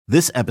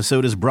This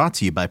episode is brought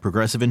to you by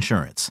Progressive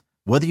Insurance.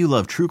 Whether you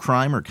love true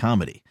crime or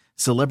comedy,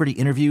 celebrity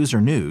interviews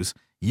or news,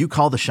 you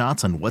call the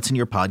shots on what's in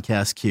your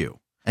podcast queue.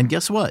 And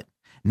guess what?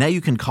 Now you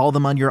can call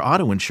them on your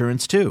auto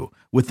insurance too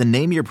with the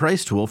Name Your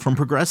Price tool from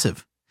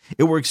Progressive.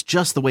 It works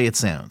just the way it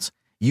sounds.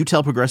 You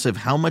tell Progressive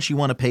how much you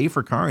want to pay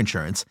for car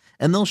insurance,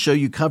 and they'll show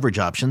you coverage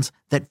options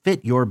that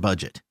fit your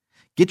budget.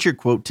 Get your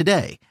quote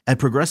today at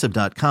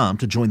Progressive.com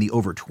to join the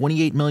over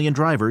 28 million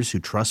drivers who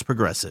trust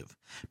Progressive.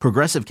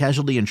 Progressive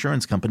Casualty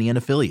Insurance Company and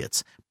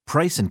Affiliates.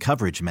 Price and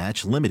coverage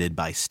match limited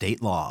by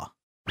state law.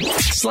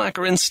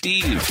 Slacker and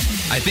Steve.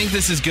 I think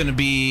this is going to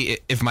be,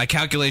 if my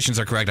calculations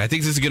are correct, I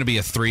think this is going to be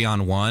a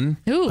 3-on-1.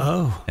 Ooh.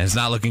 Oh. And it's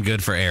not looking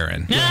good for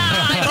Aaron. No.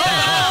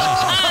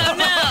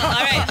 All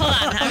right, hold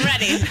on. I'm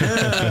ready.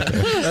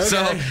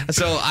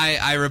 So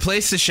I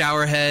replaced the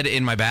shower head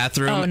in my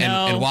bathroom. Oh,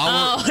 no. And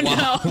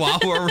while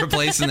we're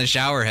replacing the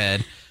shower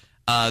head,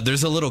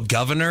 there's a little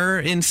governor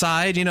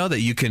inside,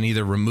 that you can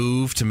either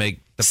remove to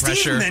make the pressure.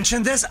 Steve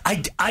mentioned this.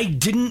 I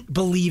didn't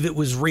believe it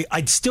was real.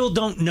 I still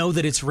don't know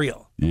that it's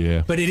real.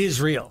 Yeah. But it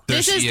is real.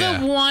 This is the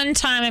one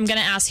time I'm going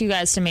to ask you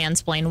guys to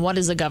mansplain. What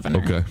is a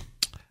governor? Okay.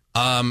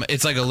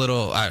 It's like a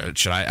little.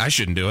 I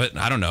shouldn't do it.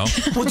 I don't know.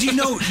 Well, do you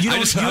know? You don't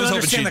was hoping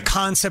understand the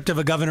concept of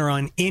a governor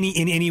in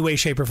any way,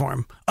 shape, or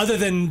form, other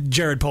than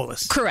Jared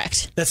Polis.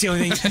 Correct. That's the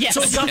only thing. Yes.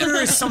 So a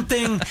governor is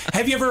something.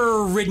 Have you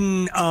ever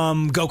ridden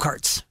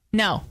go-karts?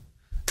 No.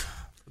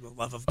 For the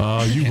love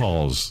of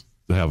U-Hauls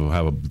have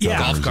a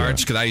Golf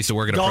carts, because I used to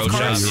work at a Golf pro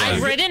carts. shop.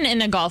 I've ridden in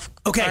a golf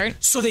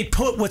cart. So they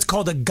put what's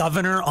called a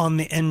governor on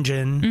the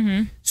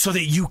engine so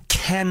that you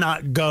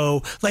cannot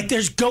go like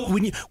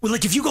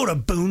if you go to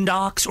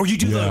Boondocks or you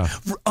do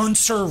the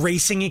Unser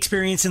racing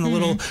experience in the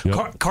little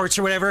carts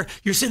or whatever,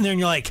 you're sitting there and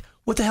you're like,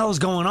 what the hell is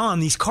going on?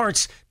 These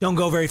carts don't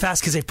go very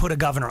fast because they put a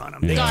governor on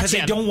them. Because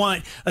they don't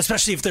want,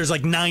 especially if there's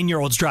like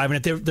 9-year-olds driving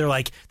it, they're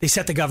like, they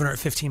set the governor at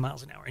 15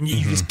 miles an hour and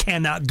you just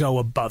cannot go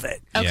above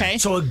it. Okay.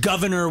 So a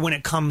governor, when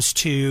it comes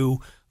to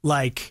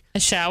like A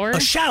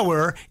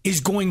shower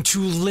is going to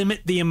limit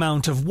the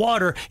amount of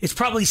water. It's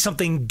probably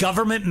something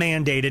government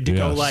mandated to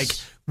go like,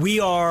 we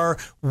are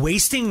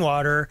wasting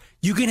water.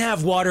 You can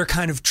have water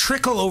kind of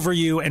trickle over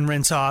you and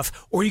rinse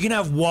off, or you can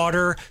have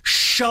water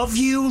shove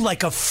you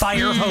like a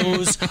fire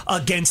hose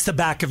against the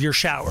back of your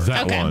shower.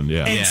 That one,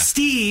 yeah. And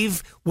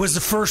Steve was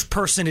the first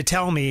person to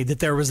tell me that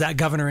there was that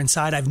governor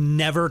inside. I've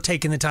never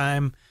taken the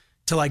time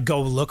to like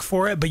go look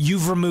for it, but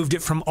you've removed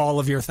it from all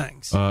of your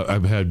things.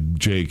 I've had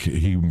Jake,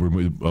 he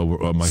removed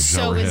my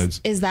shower heads.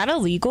 Is that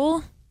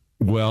illegal?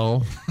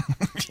 Well...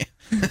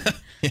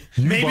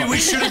 Maybe we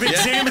should have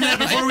examined that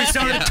before we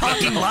started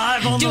talking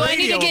live on the radio. Do I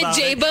need to get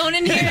J-Bone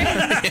in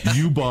here?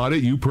 You bought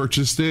it. You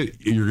purchased it.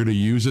 You're going to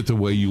use it the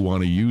way you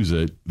want to use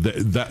it.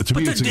 That to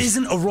me,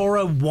 isn't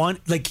Aurora one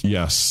like?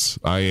 Yes,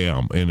 I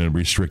am in a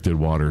restricted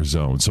water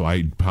zone, so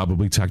I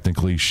probably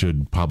technically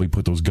should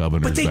put those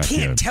governors. But they back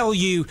can't in. tell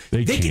you.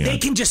 They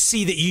can just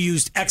see that you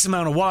used X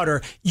amount of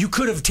water. You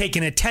could have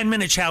taken a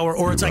 10-minute shower,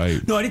 or it's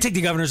like, no, I didn't take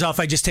the governors off.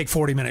 I just take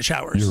 40-minute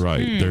showers. You're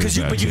right.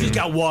 But you just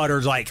got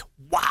water like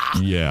wow.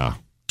 Yeah.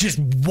 Just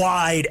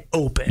wide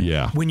open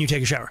when you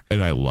take a shower.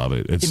 And I love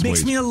it. It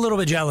makes me a little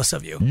bit jealous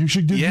of you. You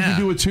should do, you can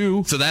do it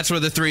too. So that's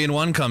where the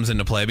 3-in-1 comes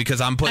into play, because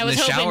I'm putting the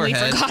shower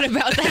head. I forgot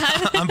about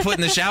that. I'm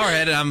putting the shower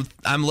head and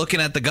I'm looking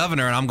at the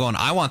governor and I'm going,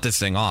 I want this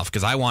thing off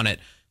because I want it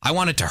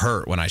to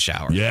hurt when I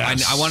shower.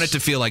 Yes. I want it to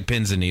feel like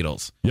pins and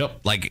needles.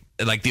 Yep. Like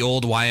the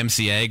old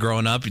YMCA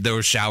growing up,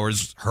 those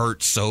showers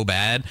hurt so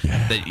bad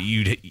that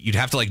you'd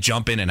have to like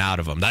jump in and out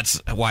of them.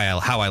 That's how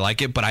I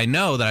like it. But I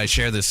know that I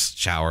share this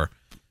shower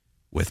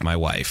with my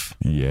wife.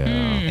 Yeah.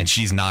 And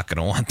she's not going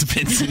to want the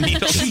pins and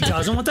needles. She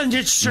doesn't want them?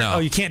 No. Oh,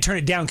 you can't turn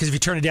it down, because if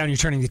you turn it down, you're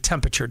turning the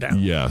temperature down.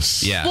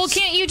 Yes. Yeah. Well,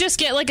 can't you just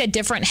get like a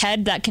different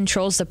head that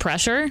controls the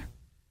pressure?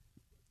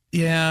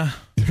 Yeah.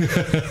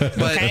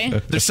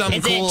 But there's something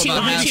Is it cool too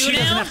about much? it. She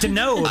doesn't have to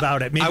know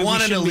about it. Maybe I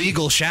want an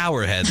illegal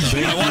shower head, though.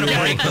 I want to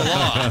break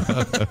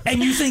the law.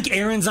 And you think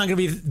Erin's not going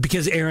to be,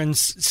 because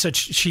Erin's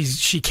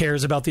she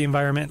cares about the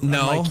environment?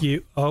 No. Like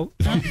you. Oh.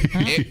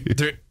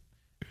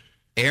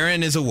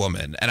 Erin is a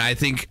woman, and I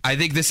think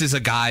this is a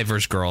guy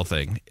versus girl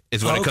thing,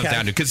 is what it comes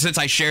down to. Because since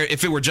I share,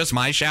 if it were just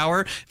my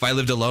shower, if I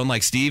lived alone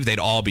like Steve, they'd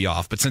all be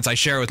off. But since I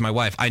share it with my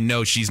wife, I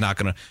know she's not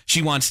gonna.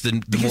 She wants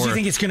the because more. You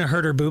think it's going to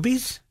hurt her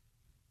boobies?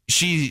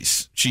 She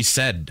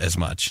said as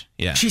much.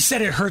 Yeah. She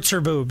said it hurts her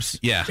boobs.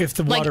 Yeah. If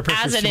the water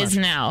like as it is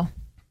now.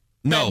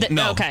 No.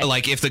 Okay.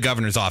 Like if the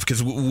governor's off,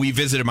 because we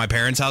visited my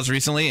parents' house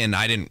recently, and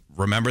I didn't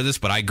remember this,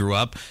 but I grew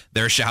up.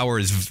 Their shower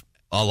is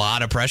a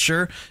lot of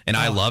pressure, and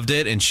I loved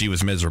it, and she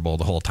was miserable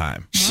the whole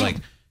time. Like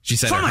she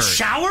said, from it a hurt.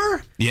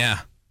 shower? Yeah.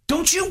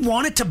 Don't you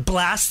want it to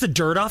blast the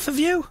dirt off of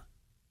you?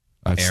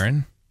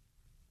 Erin?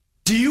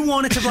 Do you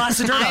want it to blast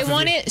the dirt off of you? I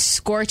want it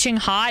scorching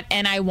hot,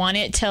 and I want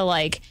it to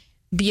like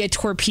be a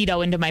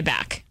torpedo into my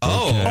back.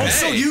 Oh, okay. Oh,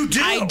 so you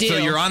do? I do. So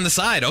you're on the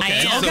side. Okay. I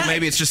am. So Okay.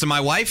 maybe it's just a my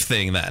wife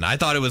thing then. I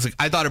thought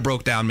it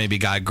broke down maybe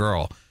guy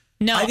girl.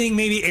 No. I think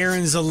maybe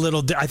Erin's a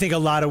little. I think a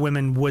lot of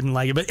women wouldn't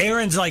like it, but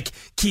Erin's like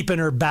keeping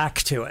her back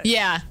to it.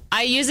 Yeah,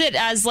 I use it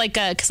as like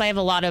because I have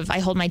I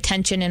hold my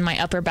tension in my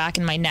upper back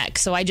and my neck,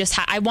 so I just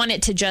I want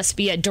it to just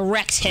be a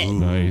direct hit. Ooh,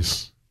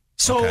 nice.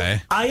 So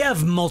I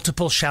have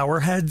multiple shower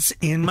heads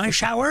in my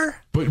shower.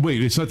 But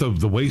wait, it's not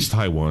the waist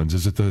high ones.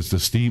 Is it the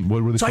steam?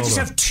 What were they called? So I just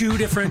have 2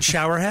 different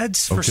shower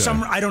heads. For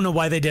some, I don't know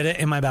why they did it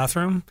in my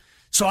bathroom.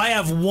 So I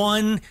have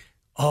one.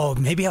 Oh,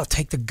 maybe I'll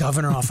take the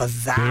governor off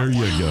of that. There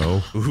you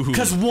go.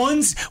 Because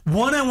one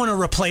I want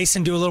to replace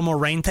and do a little more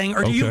rain thing.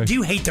 Or do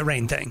you hate the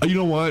rain thing? You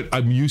know what?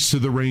 I'm used to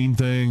the rain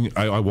thing.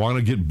 I want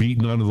to get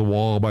beaten onto the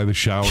wall by the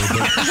shower.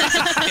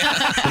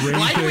 But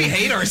why do we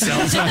hate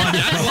ourselves so much?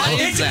 Why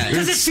is that?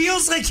 Because it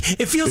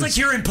feels like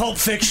you're in Pulp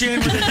Fiction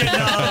where they're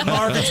getting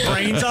Marvin's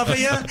brains off of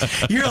you.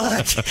 You're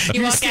like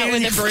you walk out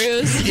with a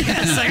bruise.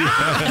 It's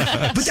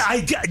like But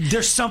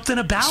there's something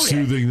about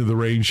soothing to the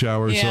rain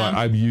shower. Yeah. So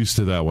I'm used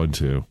to that one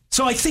too.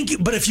 So I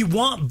think, but if you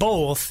want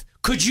both,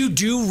 could you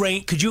do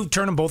rain? Could you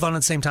turn them both on at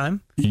the same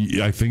time?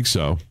 Yeah, I think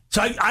so.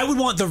 So I would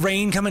want the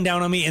rain coming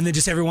down on me, and then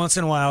just every once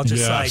in a while,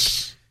 just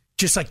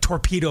like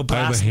torpedo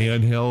blast. I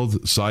have a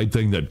handheld side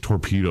thing that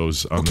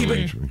torpedoes on the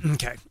range.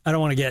 Okay, I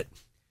don't want to get.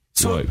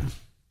 So what?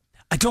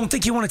 I don't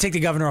think you want to take the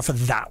governor off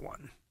of that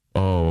one.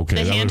 Oh,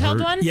 okay. The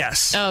handheld one?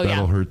 Yes. Oh,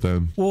 That'll hurt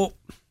them. Well.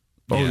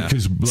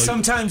 Because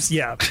sometimes,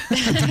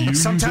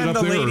 sometimes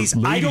the ladies.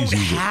 I don't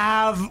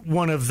have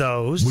one of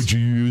those. Would you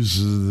use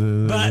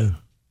the? But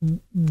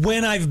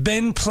when I've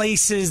been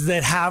places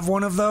that have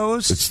one of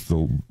those, it's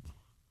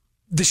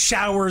the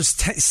showers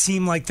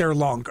seem like they're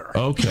longer.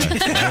 Okay. Good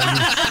tip.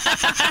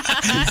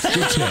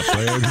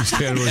 I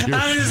understand what you're.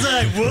 I'm just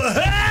like,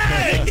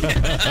 hey,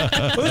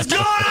 what's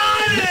going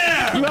on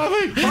there?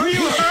 Nothing. Are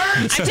you hurt?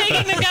 I'm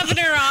taking the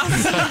governor off.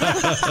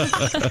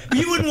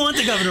 You wouldn't want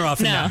the governor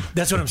off. No,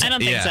 that's what I'm saying. I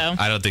don't think so.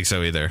 I don't think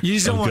so either. You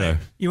just don't want it.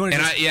 You want to.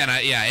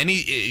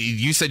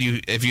 You said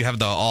if you have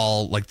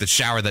the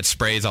shower that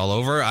sprays all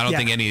over. I don't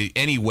think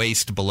any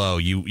waist below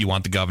you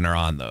want the governor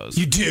on those.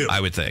 You do.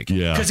 I would think.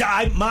 Yeah. Because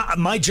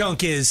my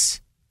junk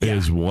is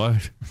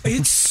what?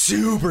 It's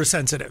super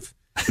sensitive.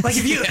 Like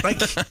if you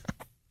like,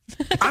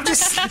 I'm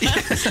just.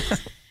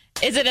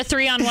 Is it a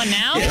 3-on-1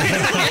 now?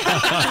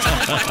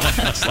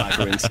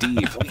 Slacker and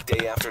Steve,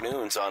 weekday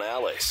afternoons on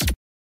Alice.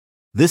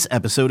 This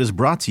episode is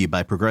brought to you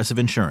by Progressive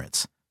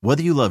Insurance.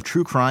 Whether you love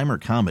true crime or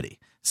comedy,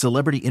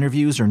 celebrity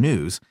interviews or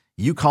news,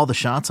 you call the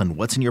shots on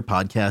what's in your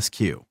podcast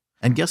queue.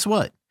 And guess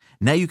what?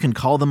 Now you can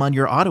call them on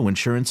your auto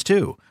insurance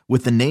too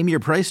with the Name Your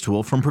Price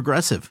tool from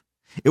Progressive.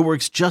 It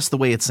works just the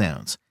way it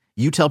sounds.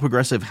 You tell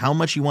Progressive how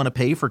much you want to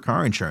pay for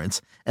car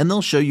insurance, and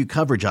they'll show you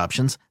coverage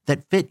options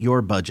that fit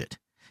your budget.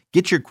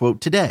 Get your quote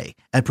today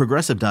at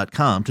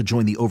Progressive.com to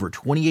join the over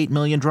 28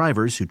 million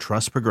drivers who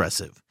trust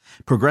Progressive.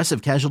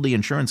 Progressive Casualty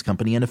Insurance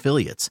Company and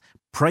Affiliates.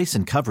 Price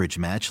and coverage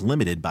match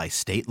limited by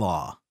state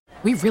law.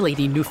 We really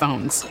need new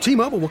phones.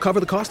 T-Mobile will cover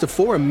the cost of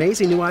 4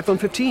 amazing new iPhone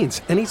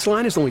 15s, and each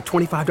line is only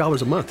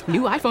 $25 a month.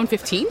 New iPhone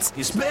 15s?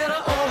 It's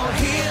better over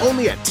here.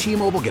 Only at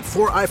T-Mobile, get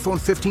 4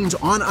 iPhone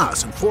 15s on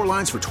us and 4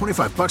 lines for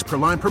 $25 per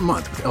line per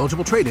month with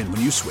eligible trade-in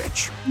when you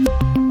switch.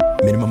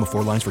 Minimum of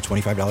 4 lines for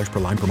 $25 per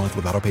line per month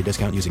with autopay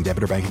discount using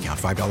debit or bank account.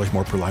 $5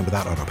 more per line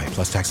without autopay,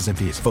 plus taxes and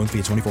fees. Phone fee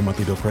at 24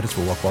 monthly bill credits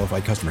for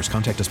well-qualified customers.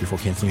 Contact us before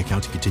canceling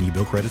account to continue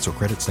bill credits or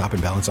credit stop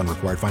and balance on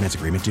required finance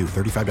agreement due.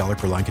 $35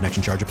 per line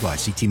connection charge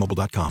applies. See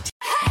T-Mobile.com.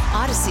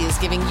 Odyssey is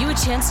giving you a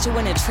chance to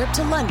win a trip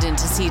to London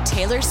to see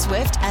Taylor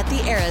Swift at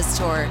the Eras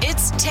Tour.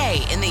 It's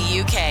Tay in the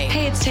UK.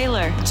 Hey, it's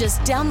Taylor.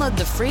 Just download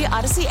the free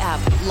Odyssey app,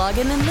 log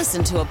in and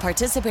listen to a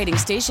participating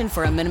station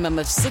for a minimum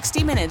of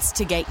 60 minutes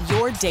to get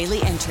your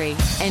daily entry.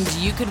 And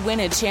you could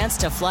win a chance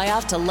to fly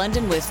off to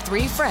London with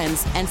 3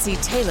 friends and see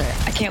Taylor.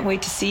 I can't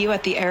wait to see you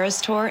at the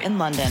Eras Tour in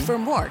London. For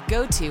more,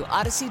 go to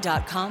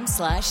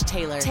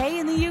odyssey.com/Taylor. Tay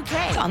in the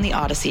UK. It's on the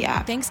Odyssey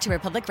app. Thanks to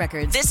Republic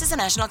Records. This is a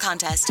national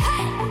contest.